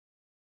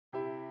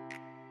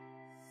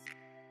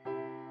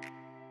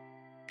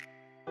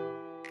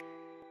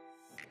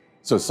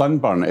So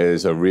sunburn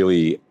is a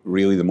really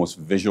the most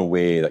visual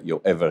way that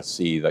you'll ever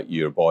see that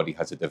your body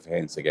has a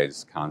defense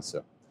against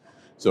cancer.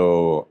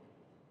 So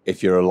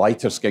if you're a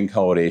lighter skin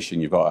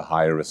coloration, you've got a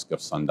higher risk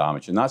of sun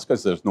damage. And that's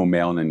because there's no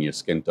melanin in your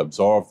skin to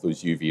absorb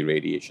those UV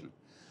radiation.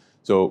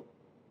 So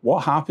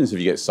what happens if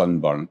you get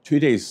sunburn? 2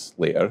 days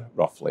later,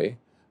 roughly,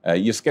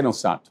 your skin will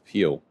start to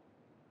peel.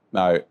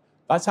 Now,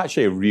 that's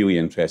actually a really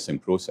interesting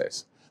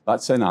process.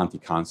 That's an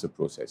anti-cancer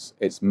process.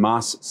 It's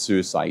mass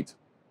suicide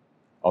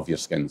of your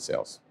skin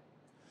cells.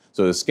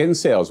 So the skin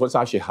cells, what's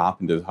actually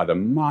happened is had a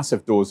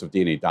massive dose of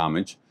DNA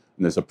damage,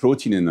 and there's a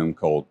protein in them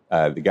called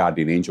the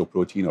guardian angel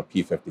protein, or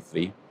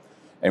P53.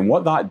 And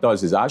what that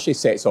does is it actually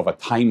sets off a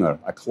timer,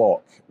 a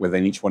clock,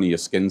 within each one of your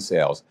skin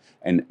cells,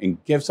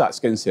 and gives that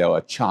skin cell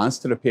a chance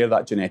to repair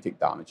that genetic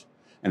damage.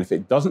 And if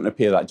it doesn't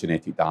repair that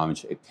genetic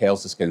damage, it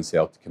tells the skin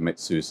cell to commit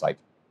suicide.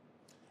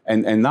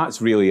 And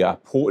that's really a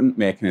potent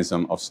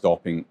mechanism of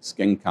stopping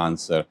skin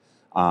cancer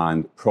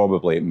and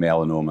probably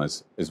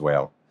melanomas as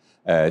well.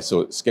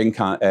 So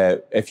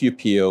if you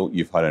peel,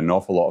 you've had an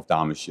awful lot of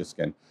damage to your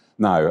skin.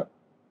 Now,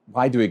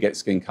 why do we get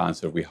skin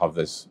cancer if we have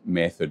this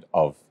method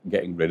of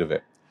getting rid of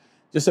it?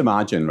 Just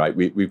imagine, right,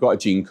 we've got a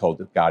gene called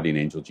the guardian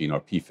angel gene, or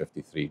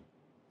P53.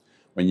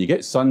 When you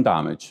get sun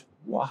damage,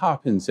 what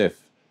happens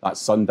if that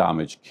sun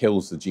damage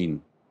kills the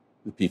gene,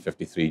 the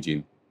P53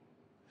 gene?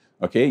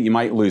 Okay, you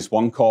might lose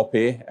one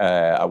copy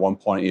at one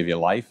point of your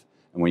life,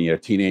 and when you're a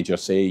teenager,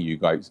 say, you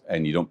go out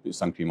and you don't put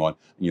sun cream on,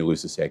 and you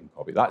lose the second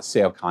copy. That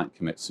cell can't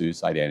commit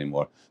suicide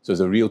anymore. So there's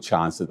a real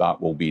chance that that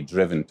will be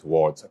driven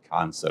towards a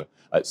cancer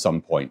at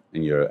some point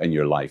in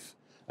your life.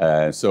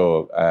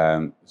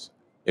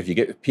 If you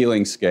get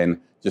peeling skin,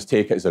 just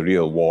take it as a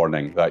real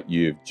warning that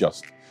you've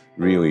just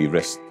really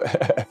risked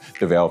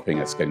developing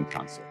a skin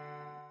cancer.